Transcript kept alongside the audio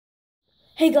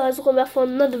Hey guys, welcome back for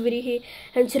another video here,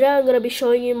 and today I'm going to be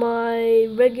showing you my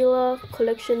regular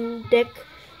collection deck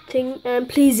thing, and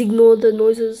please ignore the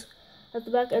noises at the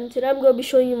back. And today I'm going to be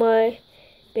showing you my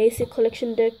basic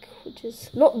collection deck, which is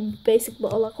not basic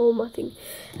but I like all my thing.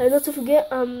 And not to forget,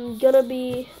 I'm going to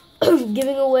be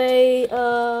giving away,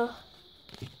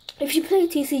 if you play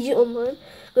TCG online,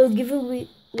 I'll be giving away,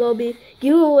 wait,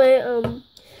 oh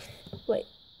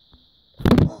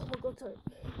my god, sorry.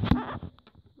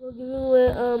 We're giving away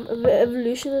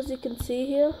evolution, as you can see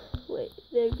here. Wait,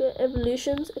 there you go,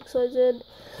 evolutions, XYZ.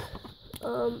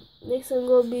 Next I'm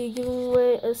gonna be giving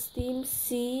away a Steam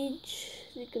Siege,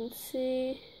 as you can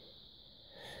see.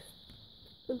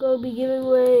 I'm gonna be giving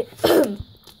away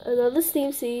another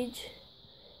Steam Siege.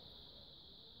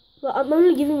 But I'm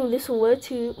only giving this away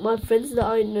to my friends that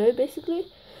I know, basically.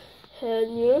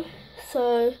 And yeah,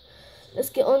 so let's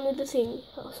get on with the thing.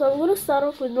 So I'm gonna start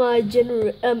off with my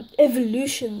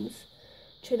evolutions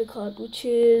trainer card, which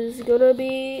is gonna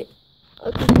be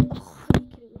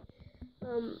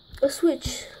a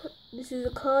switch. This is a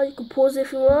card. You can pause it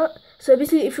if you want. So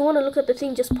basically, if you want to look at the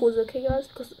thing, just pause, okay, guys?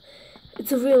 Because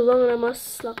it's a real long, and I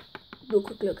must like do it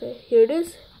quickly. Okay, here it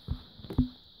is.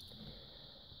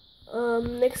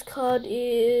 Next card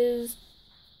is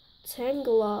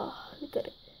Tangela. Look at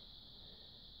it.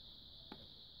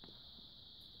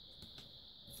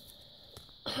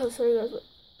 Sorry guys,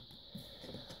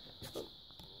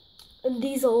 and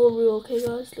these are all real, okay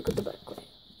guys? Look at the back.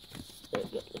 There you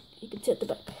go. Look, you can see at the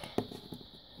back.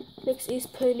 Next is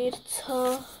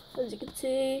Ponyta, as you can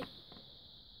see.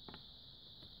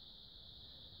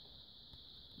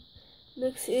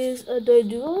 Next is a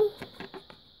Doduo.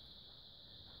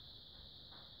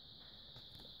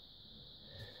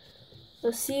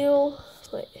 A Seal.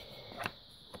 Wait.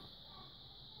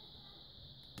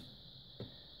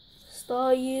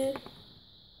 Staryu.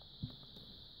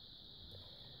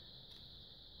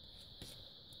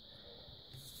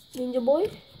 Ninja Boy.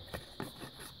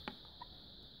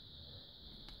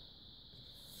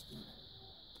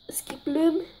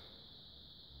 Skiploom.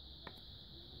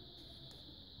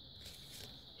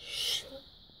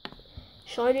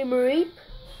 Shiny Mareep.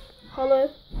 Hollow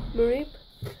Mareep.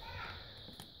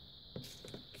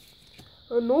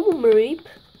 A normal Mareep.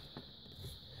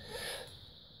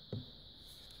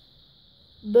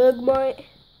 Bergmite.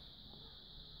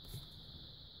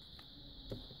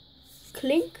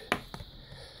 Klink.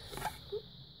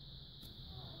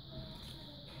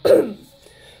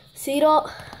 Seedot.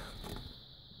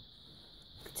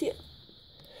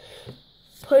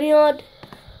 Ponyard.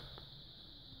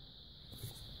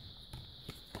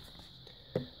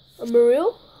 A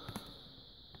Marill.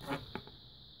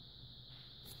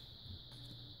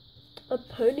 A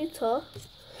Ponyta.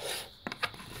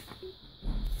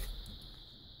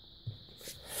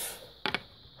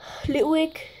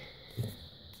 Litwick.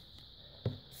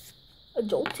 A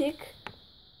Joltik.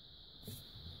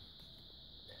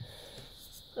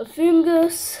 A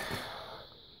Fungus.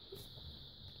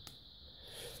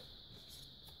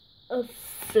 A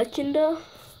Fletchinder.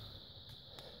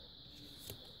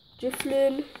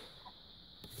 Drifloon.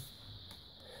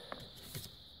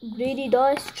 Greedy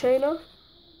Dice Trainer.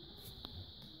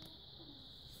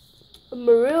 A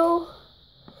Marill.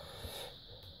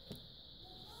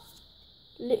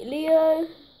 Leo.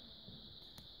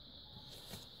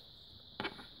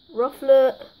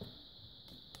 Rufflet.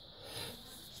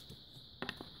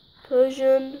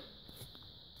 Persian.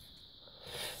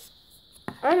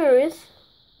 Anorith.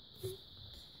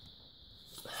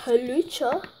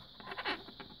 Hawlucha.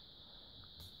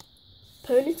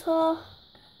 Ponyta.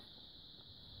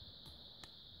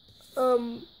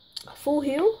 Full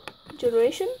Heal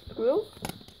Generation Real.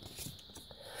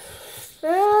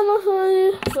 And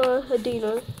also a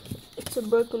Dino. It's a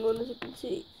broken one, as you can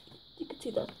see. You can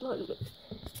see that behind it.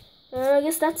 And I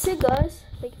guess that's it, guys.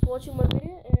 Thank you for watching my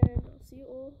video, and I'll see you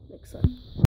all next time.